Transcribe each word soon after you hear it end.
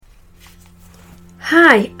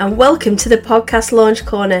Hi, and welcome to the Podcast Launch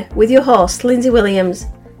Corner with your host, Lindsay Williams.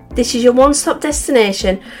 This is your one-stop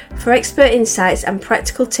destination for expert insights and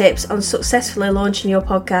practical tips on successfully launching your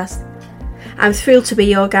podcast. I'm thrilled to be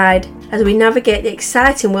your guide as we navigate the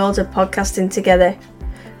exciting world of podcasting together,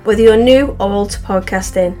 whether you're new or old to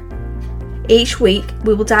podcasting. Each week,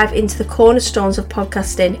 we will dive into the cornerstones of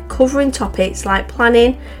podcasting, covering topics like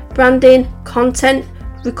planning, branding, content,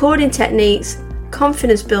 recording techniques,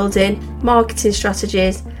 confidence building, marketing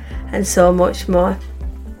strategies, and so much more.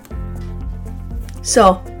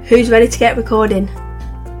 So, who's ready to get recording?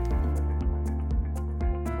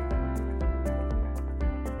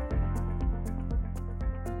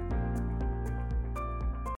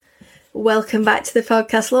 Welcome back to the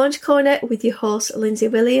Podcast Launch Corner with your host, Lindsay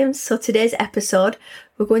Williams. So today's episode,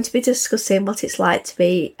 we're going to be discussing what it's like to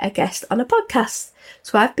be a guest on a podcast.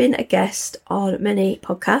 So I've been a guest on many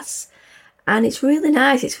podcasts, and it's really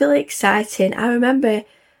nice. It's really exciting. I remember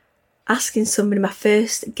asking somebody, my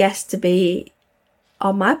first guest, to be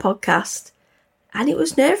on my podcast, and it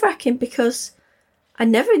was nerve-wracking because I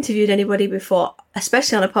never interviewed anybody before,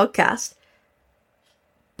 especially on a podcast.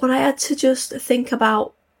 But I had to just think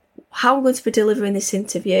about how I'm going to be delivering this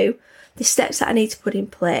interview, the steps that I need to put in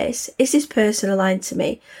place. Is this person aligned to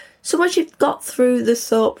me? So once you've got through the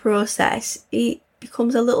thought process, it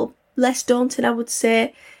becomes a little less daunting, I would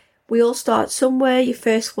say. We all start somewhere. Your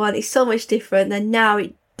first one is so much different, and now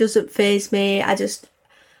it doesn't faze me. I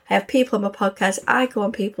have people on my podcast. I go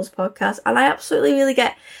on people's podcasts, and I absolutely really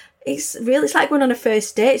get. It's like going on a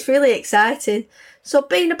first date. It's really exciting. So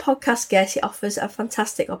being a podcast guest, it offers a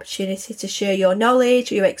fantastic opportunity to share your knowledge,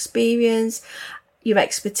 your experience, your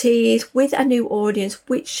expertise with a new audience,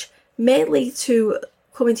 which may lead to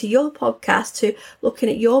coming to your podcast, to looking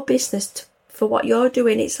at your business for what you're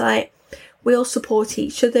doing. It's like we all support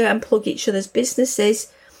each other and plug each other's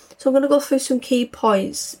businesses. So I'm going to go through some key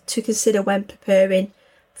points to consider when preparing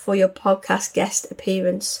for your podcast guest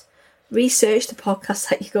appearance. Research the podcast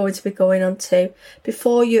that you're going to be going on to.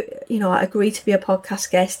 Before you agree to be a podcast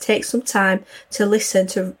guest, take some time to listen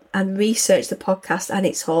to and research the podcast and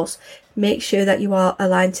its host. Make sure that you are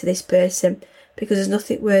aligned to this person, because there's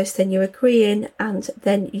nothing worse than you agreeing and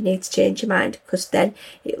then you need to change your mind, because then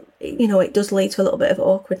it does lead to a little bit of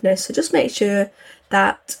awkwardness. So just make sure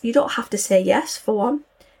that you don't have to say yes for one.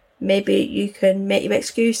 Maybe you can make your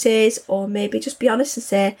excuses, or maybe just be honest and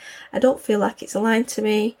say, I don't feel like it's aligned to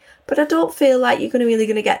me, but I don't feel like you're going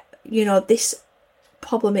to get, this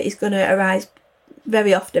problem is going to arise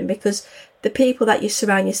very often, because the people that you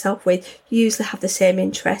surround yourself with usually have the same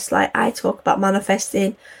interests. Like I talk about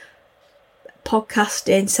manifesting,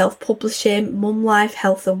 podcasting, self-publishing, mum life,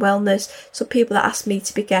 health and wellness. So people that ask me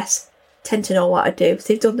to be guests tend to know what I do.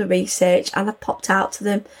 They've done the research and I've popped out to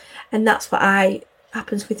them. And that's what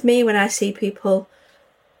happens with me when I see people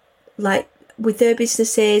like with their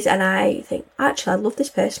businesses, and I think, actually, I love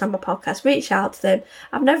this person on my podcast. Reach out to them.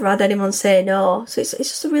 I've never had anyone say no. So it's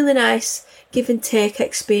just a really nice give and take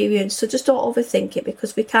experience. So just don't overthink it,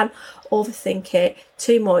 because we can overthink it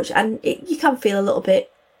too much, and you can feel a little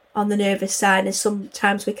bit on the nervous side, and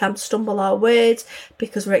sometimes we can stumble our words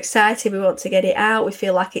because we're excited, we want to get it out, we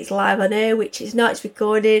feel like it's live on air, which is not, it's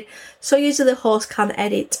recorded. So usually the host can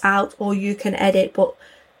edit out, or you can edit, but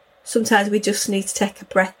sometimes we just need to take a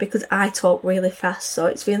breath, because I talk really fast. So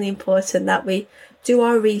it's really important that we do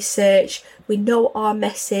our research, we know our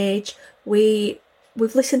message, we've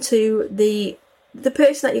listened to the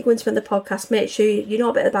person that you're going to be on the podcast. Make sure you know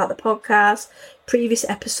a bit about the podcast, previous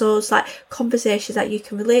episodes, like conversations that you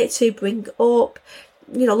can relate to, bring up,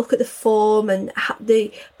 look at the form and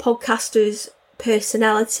the podcaster's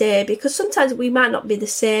personality, because sometimes we might not be the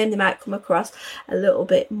same. They might come across a little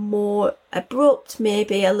bit more abrupt,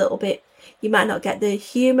 maybe a little bit, you might not get the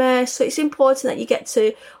humour. So it's important that you get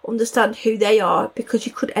to understand who they are, because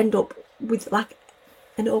you could end up with like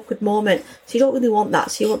an awkward moment. So you don't really want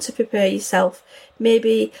that. So you want to prepare yourself.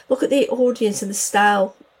 Maybe look at the audience and the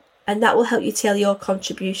style, and that will help you tell your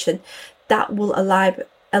contribution. That will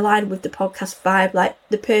align with the podcast vibe. Like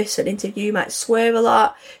the person interview might swear a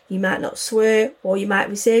lot, you might not swear, or you might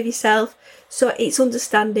reserve yourself. So it's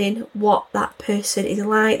understanding what that person is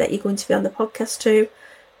like that you're going to be on the podcast to.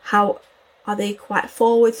 How are they? Quite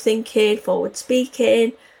forward thinking, forward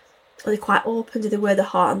speaking? Are they quite open? Do they wear the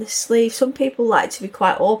heart on their sleeve? Some people like to be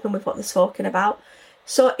quite open with what they're talking about.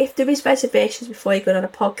 So if there is reservations before you go on a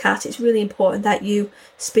podcast, it's really important that you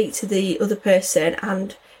speak to the other person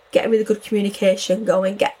and get a really good communication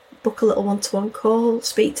going. Book a little one-to-one call,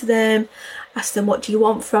 speak to them, ask them, what do you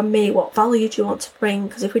want from me? What value do you want to bring?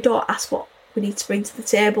 Because if we don't ask what we need to bring to the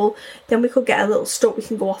table, then we could get a little stuck. We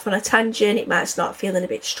can go off on a tangent. It might start feeling a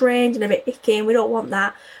bit strange and a bit icky, and we don't want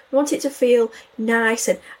that. We want it to feel nice.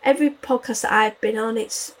 And every podcast that I've been on,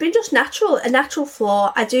 it's been just natural, a natural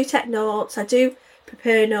flow. I do take notes, I do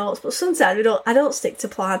prepare notes, but sometimes I don't stick to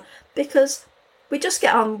plan, because we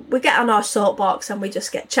get on our soapbox and we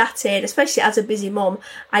just get chatting. Especially as a busy mum,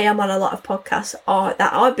 I am on a lot of podcasts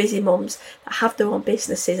that are busy mums that have their own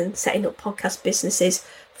businesses and setting up podcast businesses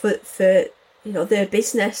for their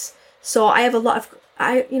business. So I have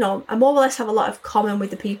I more or less have a lot of common with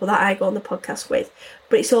the people that I go on the podcast with.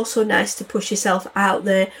 But it's also nice to push yourself out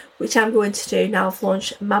there, which I'm going to do now. I've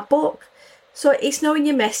launched my book. So it's knowing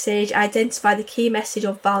your message, identify the key message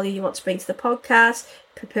or value you want to bring to the podcast,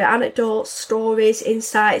 prepare anecdotes, stories,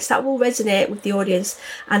 insights that will resonate with the audience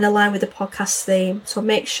and align with the podcast theme. So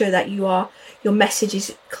make sure that your message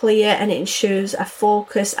is clear and it ensures a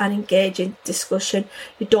focus and engaging discussion.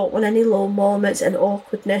 You don't want any low moments and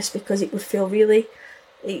awkwardness, because it would feel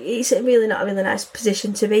it's really not a really nice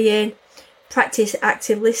position to be in. Practice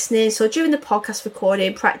active listening. So during the podcast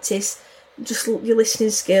recording, practice just your listening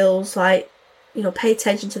skills, pay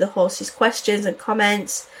attention to the host's questions and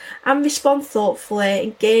comments and respond thoughtfully.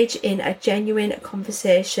 Engage in a genuine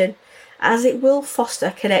conversation, as it will foster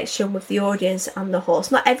a connection with the audience and the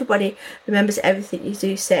host. Not everybody remembers everything you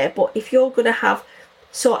do say, but if you're going to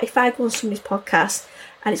if I go on somebody's podcast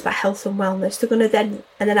and it's about health and wellness, they're going to and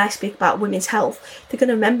then I speak about women's health, they're going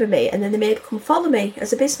to remember me, and then they may come follow me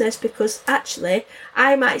as a business, because actually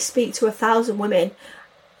I might speak to 1,000 women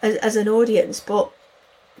as an audience, but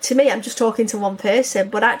to me I'm just talking to one person,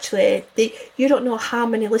 but actually you don't know how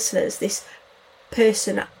many listeners this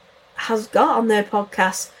person has got on their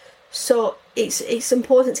podcast. So it's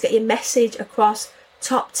important to get your message across.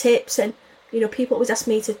 Top tips, and people always ask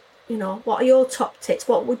me to, what are your top tips?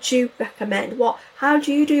 What would you recommend? How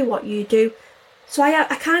do you do what you do? So I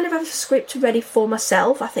kind of have a script ready for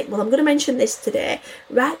myself. I think, well, I'm going to mention this today.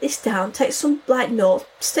 Write this down. Take some notes.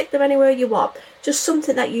 Stick them anywhere you want. Just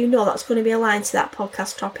something that that's going to be aligned to that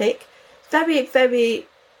podcast topic. Very, very,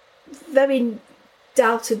 very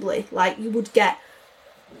doubtably, you would get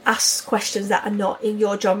asked questions that are not in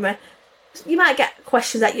your genre. You might get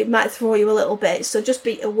questions that might throw you a little bit. So just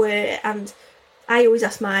be aware. And I always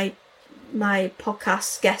ask my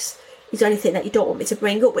podcast guests, is there anything that you don't want me to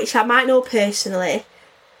bring up, which I might know personally,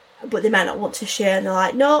 but they might not want to share, and they're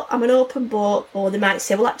like, no, I'm an open book. Or they might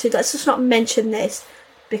say, well, actually, let's just not mention this,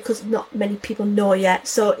 because not many people know yet.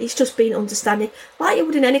 So it's just being understanding, like you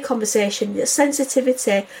would in any conversation. The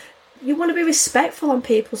sensitivity, you want to be respectful on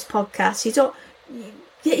people's podcasts. You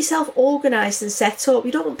get yourself organised and set up.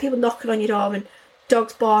 You don't want people knocking on your door and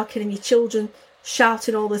dogs barking and your children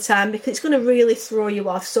shouting all the time, because it's going to really throw you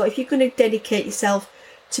off. So if you're going to dedicate yourself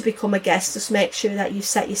to become a guest, just make sure that you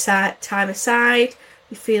set your time aside,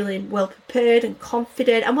 you're feeling well prepared and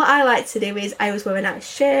confident. And what I like to do is I always wear a nice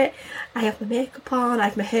shirt, I have my makeup on, I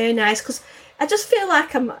have my hair nice, because I just feel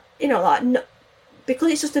like I'm, because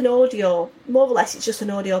it's just an audio, more or less it's just an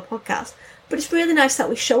audio podcast, but it's really nice that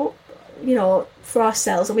we show up, for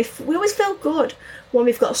ourselves, and we always feel good when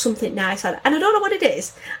we've got something nice on. And I don't know what it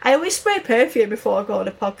is. I always spray perfume before I go on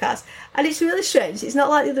a podcast, and it's really strange. It's not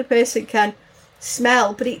like the other person can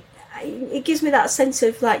smell, but it gives me that sense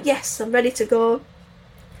of yes, I'm ready to go.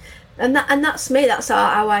 And that's me. That's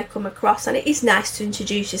how I come across. And it is nice to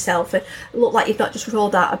introduce yourself and look like you've not just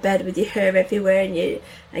rolled out of bed with your hair everywhere and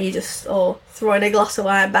you just throwing a glass of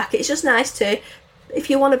wine back. It's just nice to, if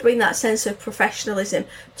you want to bring that sense of professionalism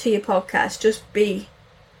to your podcast, just be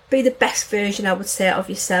the best version, I would say, of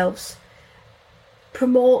yourselves.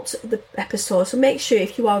 Promote the episode. So make sure,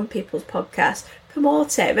 if you are on people's podcasts,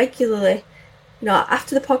 promote it regularly.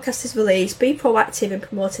 After the podcast is released, be proactive in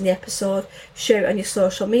promoting the episode. Share it on your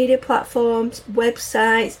social media platforms,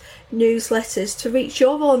 websites, newsletters, to reach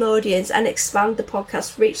your own audience and expand the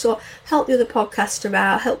podcast reach. So help the other podcaster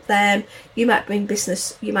out, help them. You might bring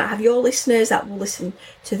business, you might have your listeners that will listen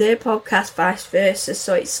to their podcast, vice versa.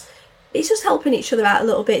 So it's just helping each other out a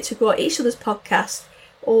little bit to grow each other's podcast,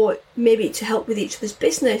 or maybe to help with each other's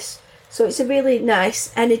business. So it's a really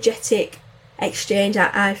nice, energetic exchange,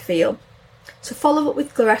 I feel. So follow up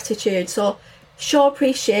with gratitude. So show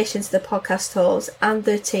appreciation to the podcast hosts and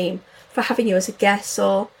their team for having you as a guest.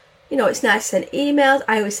 So, it's nice to send emails.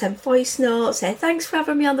 I always send voice notes saying, thanks for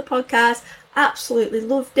having me on the podcast. Absolutely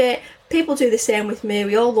loved it. People do the same with me.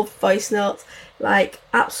 We all love voice notes.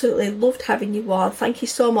 Absolutely loved having you on. Thank you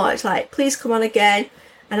so much. Please come on again.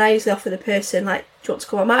 And I usually offer the person, do you want to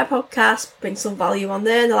come on my podcast? Bring some value on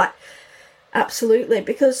there. And they're like, absolutely.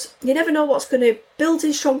 Because you never know what's going to build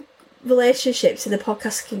in strong relationships in the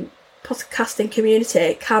podcasting podcasting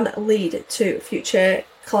community can lead to future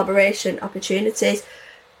collaboration opportunities,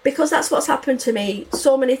 because that's what's happened to me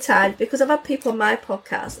so many times, because I've had people on my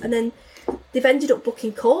podcast and then they've ended up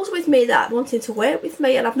booking calls with me that wanting to work with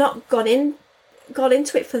me, and I've not got into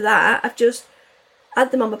it for that. I've just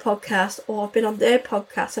had them on my podcast, or I've been on their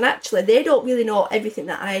podcast, and actually they don't really know everything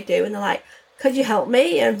that I do, and they're like, could you help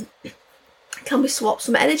me, and can we swap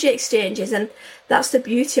some energy exchanges? And that's the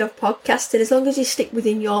beauty of podcasting. As long as you stick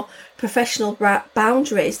within your professional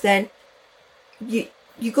boundaries, then you're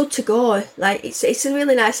good to go. Like, it's a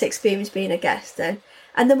really nice experience being a guest, and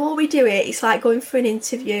the more we do it, it's like going for an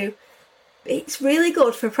interview. It's really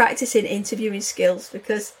good for practicing interviewing skills,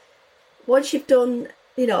 because once you've done,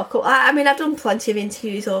 I've done plenty of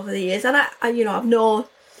interviews over the years, and I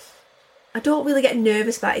don't really get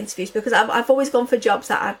nervous about interviews, because I've always gone for jobs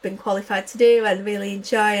that I've been qualified to do and really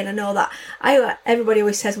enjoy, and I know that everybody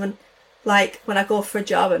always says when I go for a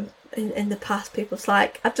job, and in the past people's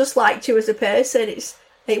like, I've just liked you as a person.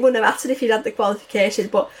 It wouldn't have mattered if you'd had the qualifications,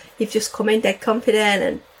 but you've just come in dead confident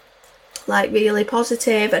and like really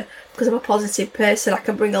positive, and because I'm a positive person, I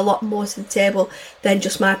can bring a lot more to the table than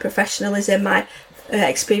just my professionalism, my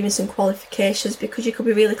experience and qualifications, because you could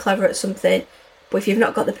be really clever at something, but if you've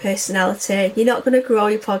not got the personality, you're not going to grow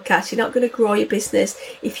your podcast, you're not going to grow your business.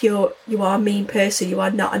 If you are a mean person, you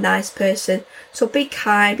are not a nice person. So be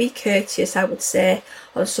kind, be courteous, I would say,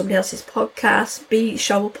 on somebody else's podcast.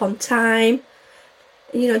 Show up on time.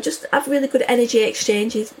 Just have really good energy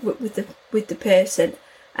exchanges with the person,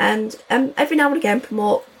 and every now and again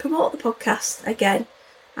promote the podcast again,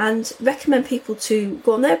 and recommend people to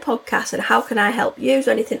go on their podcast, and how can I help you? Is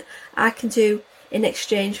there anything I can do in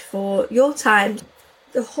exchange for your time?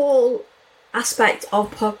 The whole aspect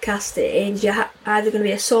of podcasting, you're either going to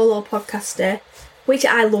be a solo podcaster, which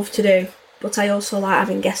I love to do, but I also like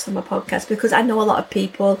having guests on my podcast, because I know a lot of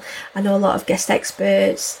people, I know a lot of guest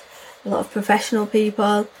experts, a lot of professional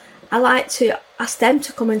people. I like to ask them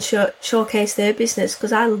to come and showcase their business,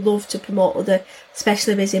 because I love to promote other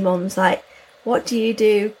especially busy mums. Like, what do you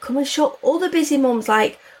do? Come and show other busy mums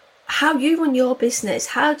like how you run your business.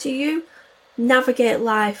 How do you navigate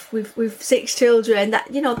life with 6 children?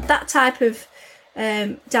 That type of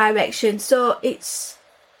direction. So it's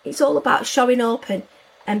all about showing up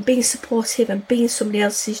and being supportive and being somebody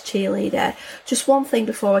else's cheerleader. Just one thing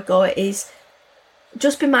before I go is,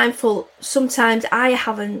 just be mindful, sometimes I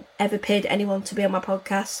haven't ever paid anyone to be on my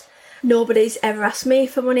podcast. Nobody's ever asked me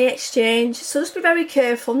for money exchange, so just be very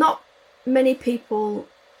careful. Not many people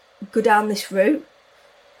go down this route.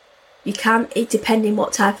 You can, it depending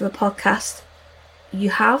what type of a podcast you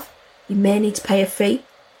have, you may need to pay a fee.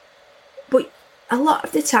 But a lot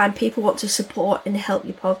of the time people want to support and help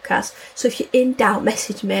your podcast. So if you're in doubt,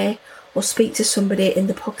 message me or speak to somebody in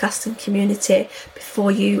the podcasting community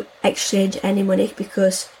before you exchange any money,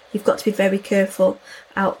 because you've got to be very careful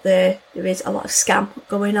out there. There is a lot of scam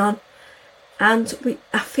going on, and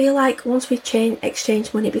I feel like once we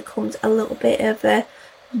exchange money, it becomes a little bit of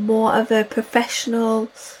more of a professional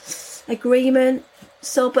agreement.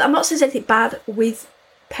 So, but I'm not saying anything bad with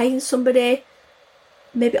paying somebody,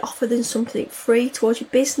 maybe offer them something free towards your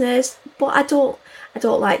business, but I don't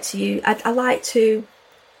like to I like to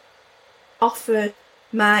offer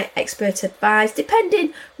my expert advice,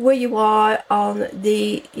 depending where you are on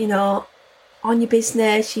on your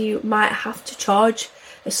business. You might have to charge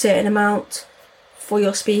a certain amount for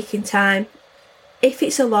your speaking time. If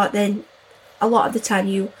it's a lot, then a lot of the time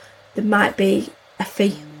there might be a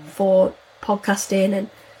fee for podcasting,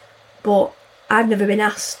 but I've never been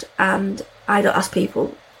asked, and I don't ask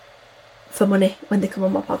people for money when they come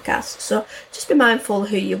on my podcast. So just be mindful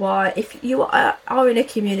who you are. If you are in a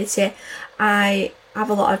community, I have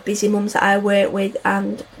a lot of busy mums that I work with,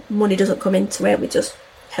 and money doesn't come into it. We just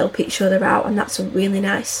help each other out, and that's really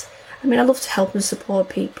nice. I mean, I love to help and support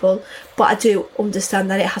people, but I do understand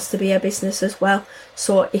that it has to be a business as well.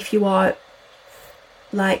 So if you are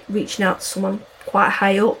like reaching out to someone quite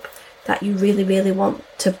high up that you really, really want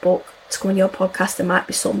to book to come on your podcast, there might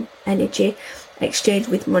be some energy exchange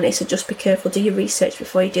with money. So just be careful, do your research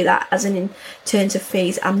before you do that. As in terms of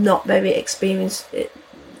fees, I'm not very experienced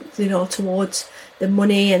towards the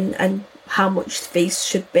money and how much fees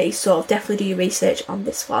should be, so definitely do your research on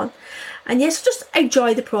this one. And yes, just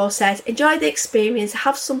enjoy the process, enjoy the experience,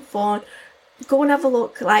 have some fun, go and have a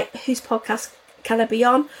look, like whose podcast can I be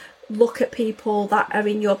on, look at people that are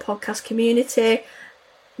in your podcast community,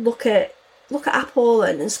 look at Apple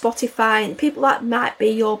and Spotify and people that might be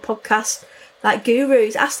your podcast like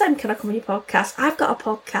gurus. Ask them, can I come on your podcast? I've got a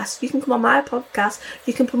podcast, you can come on my podcast,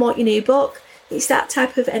 you can promote your new book. It's that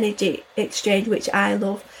type of energy exchange which I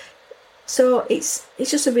love. So it's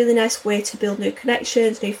just a really nice way to build new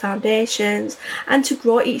connections, new foundations, and to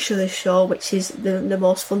grow each other's show, which is the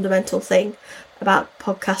most fundamental thing about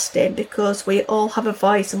podcasting, because we all have a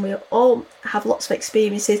voice and we all have lots of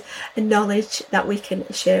experiences and knowledge that we can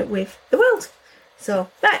share with the world. So,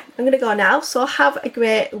 right, I'm going to go now. So have a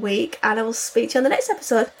great week, and I will speak to you on the next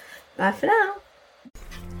episode. Bye for now.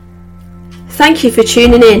 Thank you for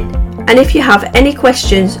tuning in. And if you have any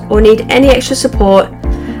questions or need any extra support,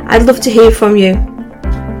 I'd love to hear from you.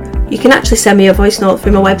 You can actually send me a voice note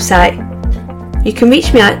through my website. You can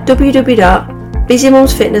reach me at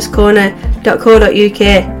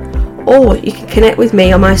www.busymumsfitnesscorner.co.uk, or you can connect with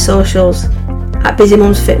me on my socials at Busy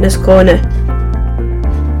Mums Fitness Corner.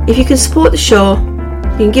 If you can support the show,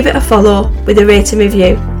 you can give it a follow with a rate and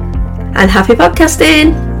review. And happy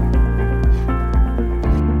podcasting!